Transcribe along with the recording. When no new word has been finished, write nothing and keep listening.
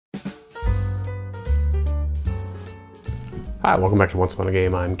Hi, welcome back to Once Upon a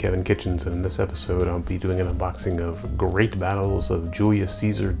Game. I'm Kevin Kitchens, and in this episode I'll be doing an unboxing of Great Battles of Julius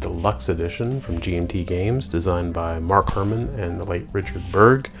Caesar Deluxe Edition from G&T Games, designed by Mark Herman and the late Richard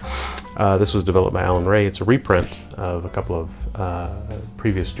Berg. This was developed by Alan Ray. It's a reprint of a couple of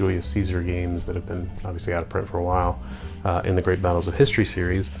previous Julius Caesar games that have been obviously out of print for a while in the Great Battles of History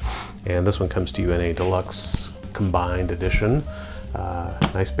series, and this one comes to you in a deluxe combined edition.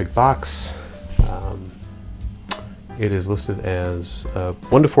 Nice big box. It is listed as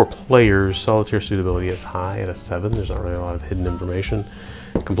 1 to 4 players. Solitaire suitability is high at a 7. There's not really a lot of hidden information.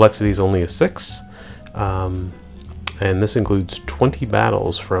 Complexity is only a 6. And this includes 20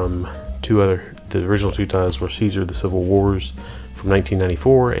 battles from the original two titles were Caesar the Civil Wars from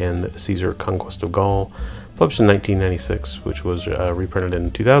 1994 and Caesar Conquest of Gaul, published in 1996, which was reprinted in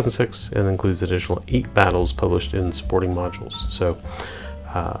 2006 and includes additional 8 battles published in supporting modules. So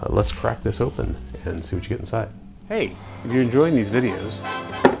let's crack this open and see what you get inside. Hey, if you're enjoying these videos,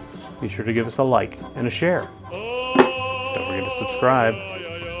 be sure to give us a like and a share. Don't forget to subscribe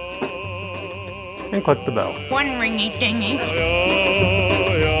and click the bell. One ringy dingy.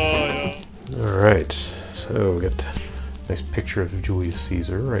 Alright, so we got a nice picture of Julius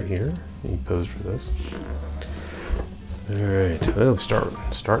Caesar right here. He posed for this. Alright, well,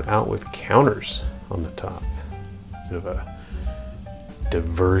 start out with counters on the top. Bit of a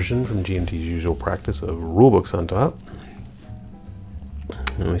diversion from G&T's usual practice of rulebooks on top.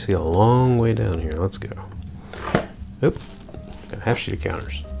 And we see a long way down here. Let's go. Oop, got a half sheet of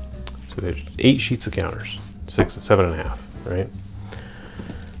counters. So there's 8 sheets of counters, 7.5, right?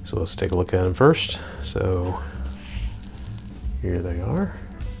 So let's take a look at them first. So here they are.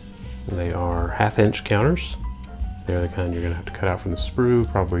 They are 1/2-inch counters. They're the kind you're going to have to cut out from the sprue.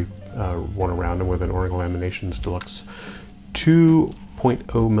 Probably want to round them with an Oregon Laminations Deluxe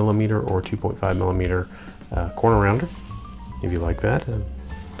 2.0 millimeter or 2.5 millimeter corner rounder, if you like that.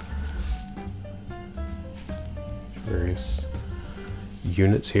 Various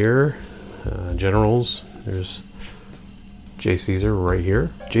units here. Generals. There's J. Caesar right here.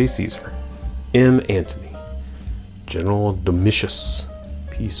 J. Caesar. M. Antony. General Domitius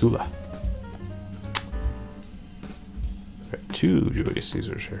P. Sulla. Got 2 Julius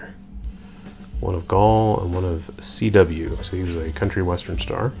Caesars here. One of Gaul and one of CW, so he was a country western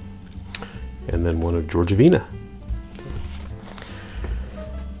star, and then one of Georgivina.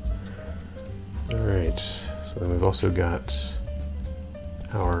 All right, so then we've also got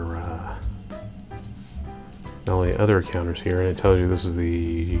our not only other counters here, and it tells you this is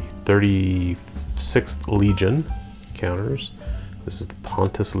the 36th Legion counters. This is the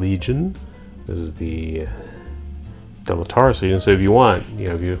Pontus Legion. This is the Deluxe Legion. So if you want,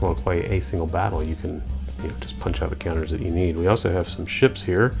 if you just want to play a single battle, you can just punch out the counters that you need. We also have some ships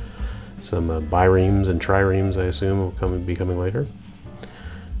here, some biremes and triremes, I assume will be coming later.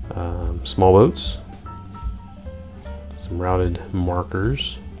 Small boats, some routed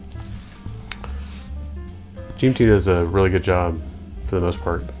markers. G&T does a really good job, for the most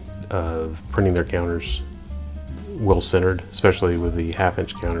part, of printing their counters well centered, especially with the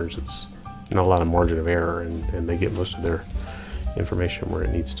 1/2-inch counters. It's not a lot of margin of error, and they get most of their information where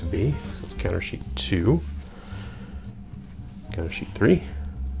it needs to be. So it's counter sheet 2, counter sheet 3,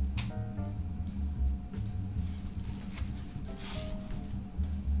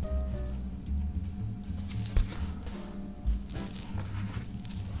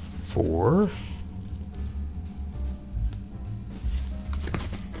 four,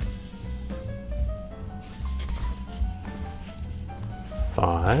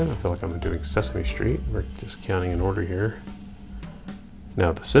 5. I feel like I'm doing Sesame Street. We're just counting in order here.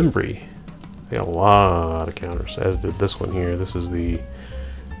 Now the Cimbri, they got a lot of counters, as did this one here. This is the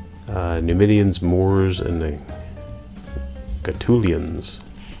Numidians, Moors, and the Gaetulians.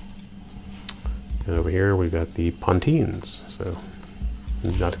 And over here we've got the Pontines, so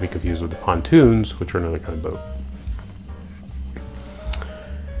not to be confused with the pontoons, which are another kind of boat.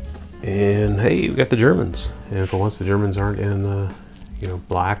 And hey, we got the Germans, and for once the Germans aren't in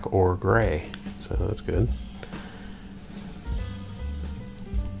black or gray, so that's good.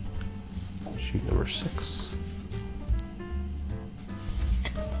 Sheet number 6.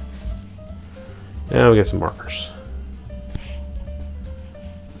 Now we got some markers.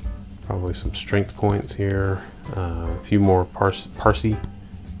 Probably some strength points here. A few more Parsi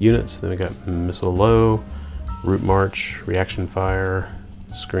units. Then we got missile low, route march, reaction fire,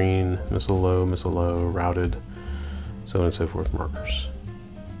 screen, missile low, routed, so on and so forth markers.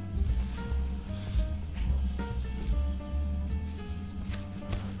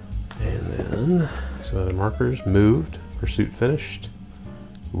 And then some other markers: moved, pursuit finished,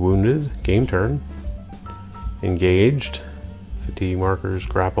 wounded, game turn, engaged, fatigue markers,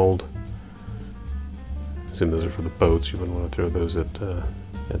 grappled. I assume those are for the boats. You wouldn't want to throw those at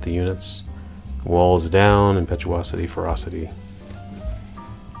the units. Walls down, impetuosity, ferocity.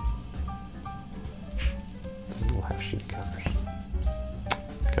 Little half sheet counters.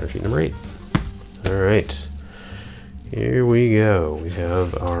 Counter sheet number 8. All right, here we go. We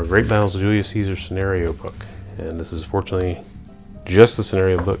have our Great Battles of Julius Caesar scenario book, and this is fortunately just the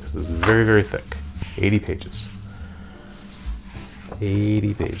scenario book because it's very, very thick. 80 pages.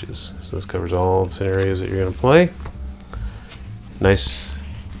 80 pages. So this covers all the scenarios that you're going to play. Nice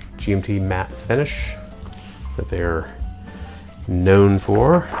GMT matte finish that they're known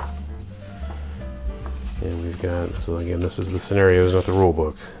for. And we've got, so again, this is the scenarios, not the rule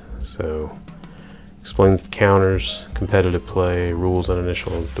book. So explains the counters, competitive play, rules on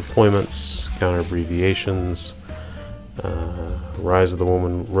initial deployments, counter abbreviations, rise of the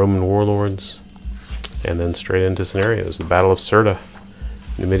Roman warlords, and then straight into scenarios. The Battle of Cirta,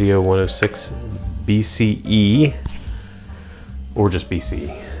 Numidia 106 BCE, or just BC,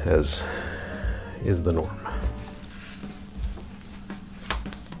 as is the norm.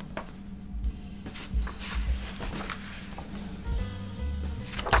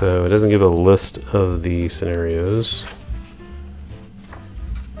 So it doesn't give a list of the scenarios,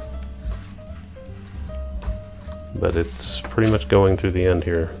 but it's pretty much going through the end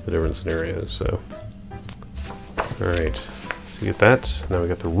here, the different scenarios. So, all right, so you get that. Now we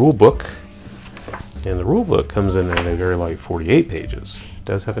got the rule book, and the rule book comes in at a very light 48 pages. It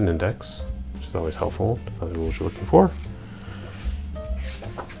does have an index, which is always helpful to find the rules you're looking for.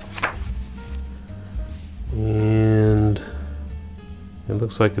 And it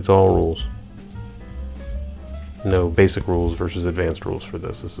looks like it's all rules. No basic rules versus advanced rules for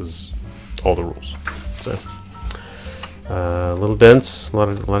this. This is all the rules. So a little dense, a lot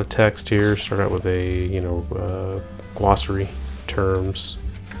of text here. Start out with a glossary terms,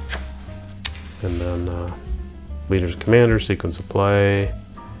 and then leaders and commanders, sequence of play.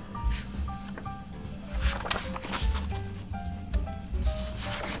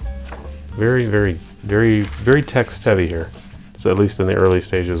 Very, very, very, very text heavy here. So at least in the early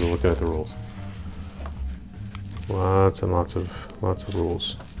stages of looking at the rules. Lots and lots of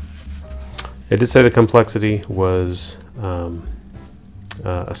rules. It did say the complexity was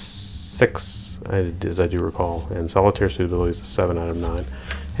a 6, as I do recall, and solitaire suitability is a 7 out of 9.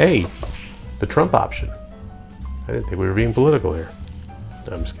 Hey, the Trump option. I didn't think we were being political here.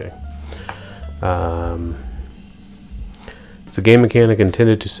 No, I'm just kidding. It's a game mechanic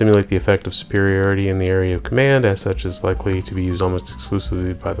intended to simulate the effect of superiority in the area of command. As such, is likely to be used almost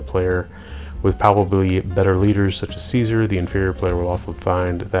exclusively by the player with palpably better leaders such as Caesar. The inferior player will often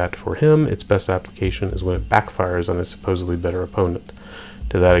find that for him, its best application is when it backfires on a supposedly better opponent.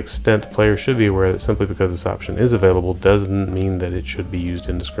 To that extent, players should be aware that simply because this option is available doesn't mean that it should be used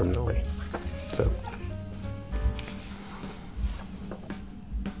indiscriminately. So,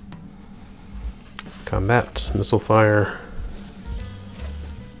 combat, missile fire.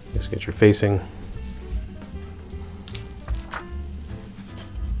 Just get your facing.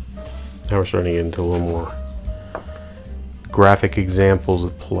 Now we're starting to get into a little more graphic examples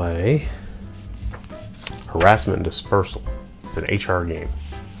of play. Harassment and dispersal. It's an HR game.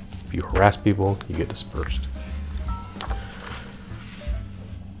 If you harass people, you get dispersed.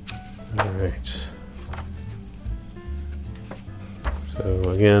 Alright. So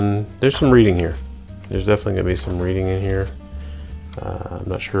again, there's some reading here. There's definitely going to be some reading in here. I'm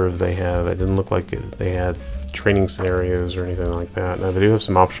not sure if they have, it didn't look like they had training scenarios or anything like that. Now they do have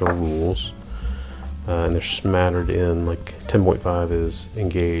some optional rules, and they're smattered in, like 10.5 is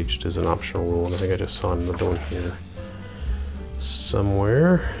engaged as an optional rule, and I think I just saw another one here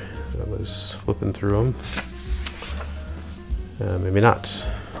somewhere. I was flipping through them. Maybe not. So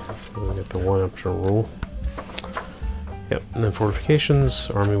we get the one optional rule. Yep, and then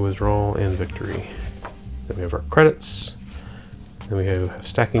fortifications, army withdrawal, and victory. Then we have our credits. Then we have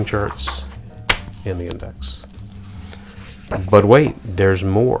stacking charts and the index. But wait, there's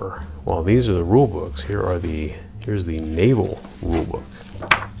more. While these are the rule books, here's the naval rule book.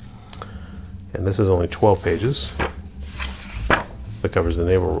 And this is only 12 pages that covers the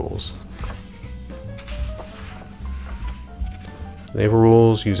naval rules. Naval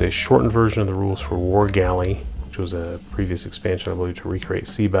rules use a shortened version of the rules for War Galley, which was a previous expansion, I believe, to recreate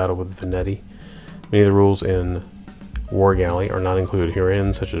sea battle with Venetti. Many of the rules in War Galley are not included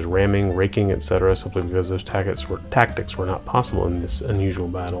herein, such as ramming, raking, etc., simply because those tactics were not possible in this unusual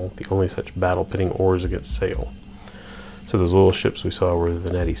battle, the only such battle pitting oars against sail. So those little ships we saw were the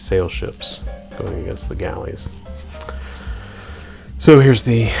Venetti sail ships going against the galleys. So here's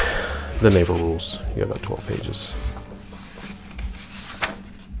the naval rules. You got about 12 pages.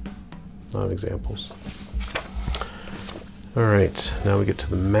 A lot of examples. All right, now we get to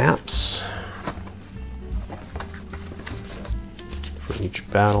the maps. For each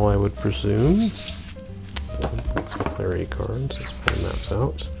battle, I would presume. Some clarity cards. Let's pull the maps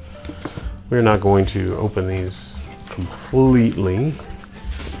out. We're not going to open these completely,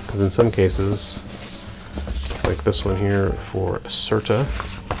 because in some cases, like this one here for Cirta,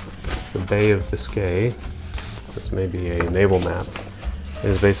 the Bay of Biscay, this may be a naval map,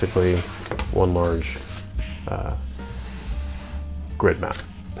 is basically one large grid map.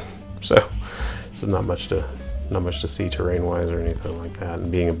 So not much to see terrain-wise or anything like that. And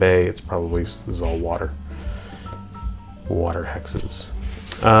being a bay, it's probably, this is all water hexes.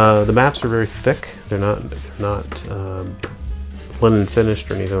 The maps are very thick. They're not linen finished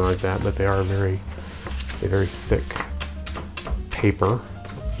or anything like that, but they are very thick paper,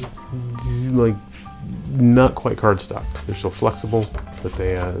 like not quite cardstock. They're still flexible, but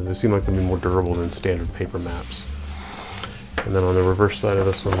they seem like they'd be more durable than standard paper maps. And then on the reverse side of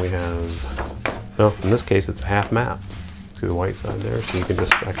this one we have, well, in this case it's a half map. See the white side there? So you can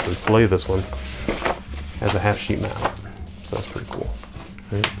just actually play this one as a half sheet map. So that's pretty cool,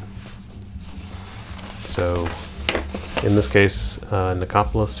 right? So in this case,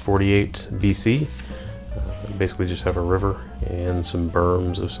 Nicopolis, 48 BC. Basically just have a river and some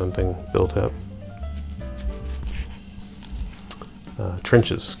berms of something built up.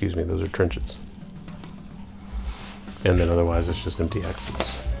 Trenches, excuse me, those are trenches. And then otherwise it's just empty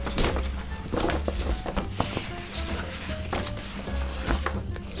hexes.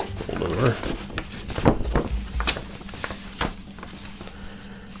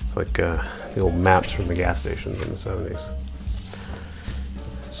 It's like the old maps from the gas stations in the 70s.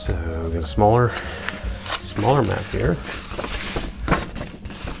 So we got a smaller map here.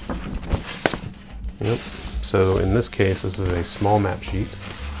 Yep. So in this case, this is a small map sheet,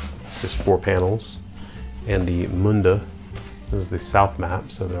 just 4 panels, and the Munda, this is the south map,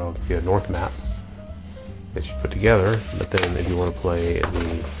 so there'll be a north map that you put together. But then if you want to play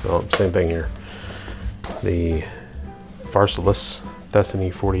the, well, same thing here, the Pharsalus,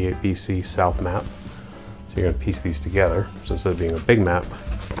 Thessany, 48 BC south map. So you're going to piece these together. So instead of being a big map,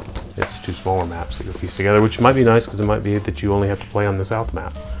 it's 2 smaller maps that you'll piece together, which might be nice because it might be that you only have to play on the south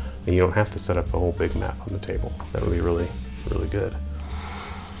map and you don't have to set up a whole big map on the table. That would be really, really good.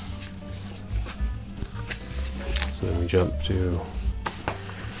 So then we jump to,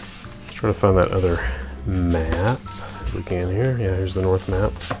 try to find that other map if we can here. Yeah, here's the north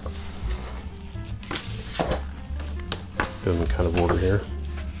map. Doing the kind of order here.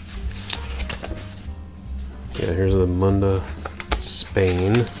 Yeah, here's the Munda,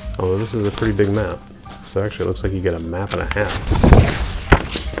 Spain. Although this is a pretty big map. So actually it looks like you get a map and a half.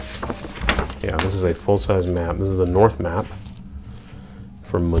 Yeah, this is a full-size map. This is the north map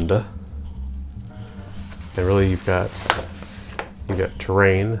for Munda. And really you've got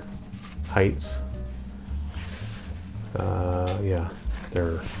terrain, heights. Yeah,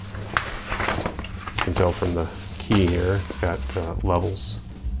 you can tell from the key here, it's got levels,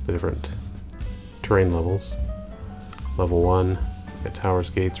 the different terrain levels. Level 1, you've got towers,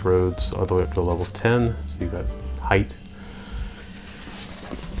 gates, roads, all the way up to level 10, so you've got height.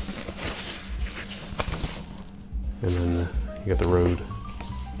 And then you got the road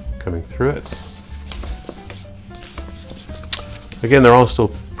coming through it. Again, they're all still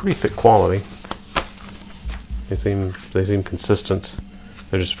pretty thick quality. They seem consistent.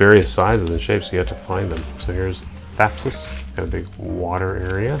 They're just various sizes and shapes, so you have to find them. So here's Thapsus, got a big water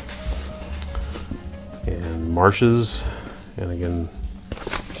area. And marshes, and again,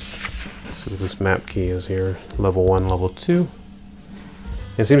 let's see what this map key is here. Level 1, level 2.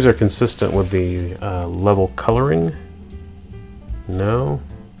 It seems they're consistent with the level coloring. No,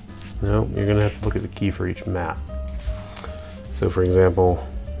 you're gonna have to look at the key for each map. So for example,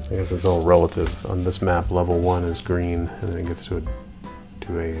 I guess it's all relative. On this map, level 1 is green, and then it gets to a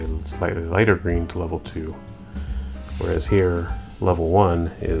slightly lighter green to level 2. Whereas here, level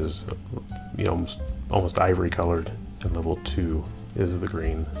 1 is almost ivory colored, and level 2 is the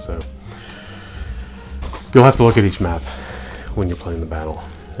green. So you'll have to look at each map when you're playing the battle.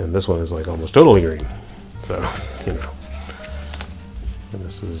 And this one is like almost totally green. So, you know. And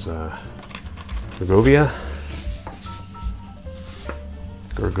this is Gergovia,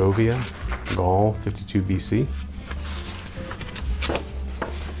 Gaul, 52 BC.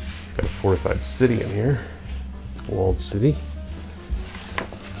 Got a fortified city in here, walled city.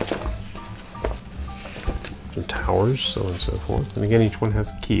 Some towers, so on and so forth. And again, each one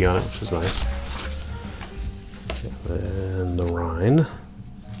has a key on it, which is nice. And the Rhine,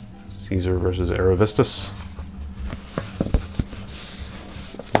 Caesar versus Ariovistus.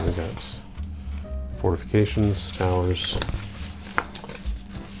 And we got fortifications, towers,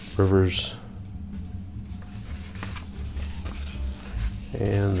 rivers,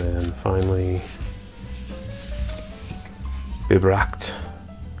 and then finally Bibracht,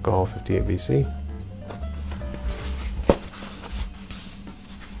 Gaul 58 BC.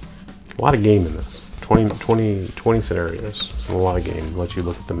 A lot of game in this. 20 scenarios. It's a lot of game. It lets you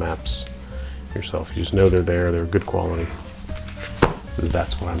look at the maps yourself. You just know they're there. They're good quality.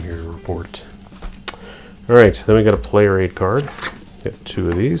 That's what I'm here to report. Alright, then we got a player aid card. Got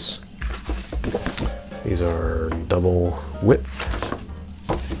 2 of these. These are double width.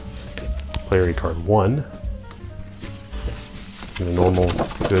 Player aid card 1. The normal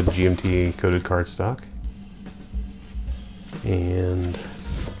good GMT coded card stock. And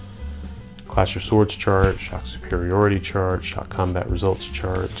Clash of Swords chart, shock superiority chart, shock combat results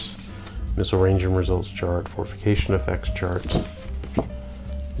chart, missile ranging results chart, fortification effects chart,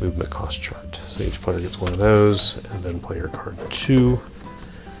 movement cost chart. So each player gets one of those, and then player card 2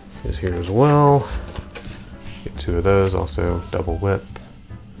 is here as well. Get 2 of those, also double width.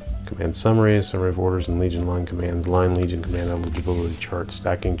 Command summary, summary of orders and legion line commands, line legion command eligibility chart,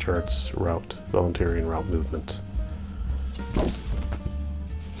 stacking charts, route, voluntary and route movement.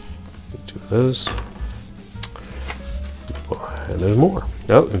 Get 2 of those. And there's more.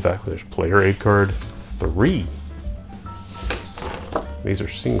 Oh, in fact, there's player aid card 3. These are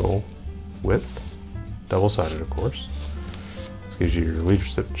single width, double-sided, of course. This gives you your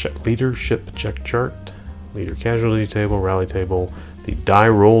leadership check chart, leader casualty table, rally table, the die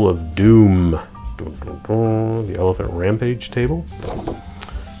roll of doom, the elephant rampage table,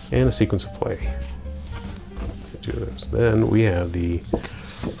 and a sequence of play. 2 of those. Then we have the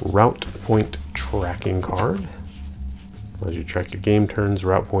route point tracking card. Allows you to track your game turns,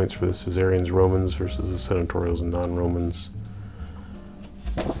 route points for the Caesarians, Romans versus the Senatorials and non-Romans.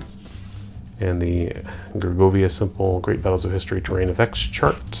 And the Gergovia Simple Great Battles of History Terrain Effects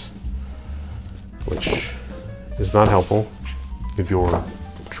chart, which is not helpful if you're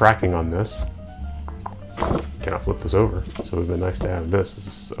tracking on this. Cannot flip this over, so it would have been nice to have this as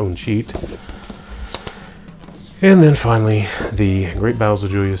its own sheet. And then finally, the Great Battles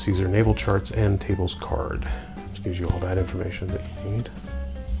of Julius Caesar Naval Charts and Tables card, which gives you all that information that you need.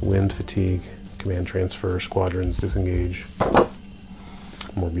 Wind, fatigue, command transfer, squadrons, disengage.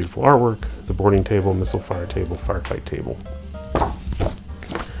 More beautiful artwork, the boarding table, missile fire table, firefight table.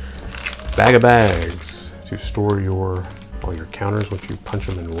 Bag of bags to store all your counters once you punch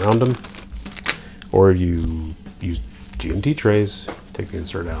them and round them. Or you use GMT trays, take the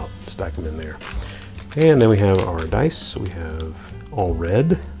insert out, stack them in there. And then we have our dice. We have all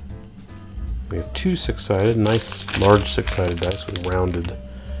red. We have 2 6-sided, nice large 6-sided dice with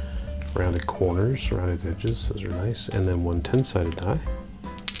rounded corners, rounded edges. Those are nice. And then 1 10-sided die.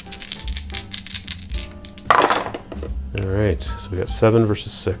 Alright, so we got 7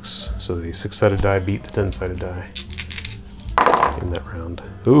 versus 6. So the 6-sided die beat the 10-sided die in that round.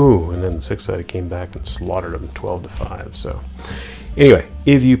 Ooh, and then the 6-sided came back and slaughtered them 12-5. So anyway,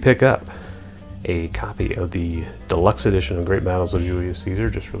 if you pick up a copy of the deluxe edition of Great Battles of Julius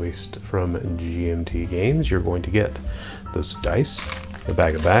Caesar, just released from GMT Games, you're going to get those dice, a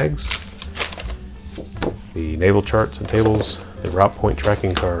bag of bags, the naval charts and tables, the route point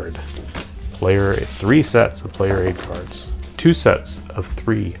tracking card, 3 sets of player aid cards, 2 sets of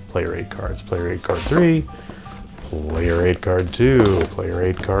 3 player aid cards, player aid card 3, player aid card 2, player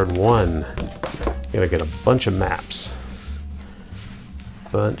aid card 1. You're gonna get a bunch of maps.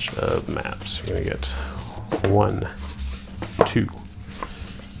 You're gonna get 1, 2,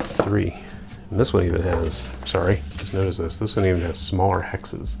 3. And this one even has, sorry, just notice this one even has smaller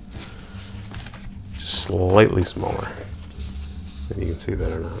hexes. Just slightly smaller. If you can see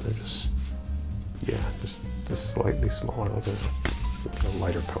that or not, they're just, yeah, just slightly smaller, like a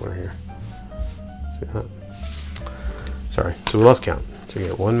lighter color here. See that? Sorry, so let's count. So you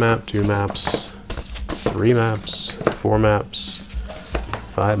get 1 map, 2 maps, 3 maps, 4 maps,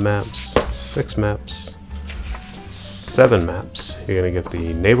 5 maps, 6 maps, 7 maps. You're going to get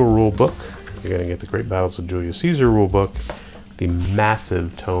the Naval Rule Book. You're going to get the Great Battles of Julius Caesar Rule Book, the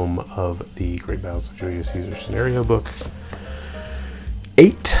massive tome of the Great Battles of Julius Caesar Scenario Book,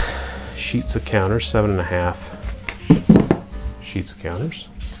 8 sheets of counters, 7.5 sheets of counters,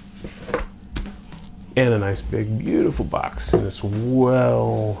 and a nice big beautiful box in this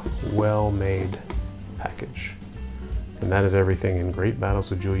well-made package. And that is everything in Great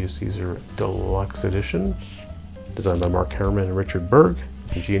Battles of Julius Caesar Deluxe Edition, designed by Mark Herman and Richard Berg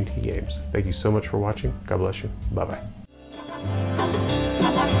and GMT Games. Thank you so much for watching. God bless you. Bye-bye.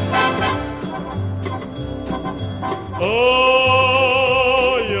 Oh!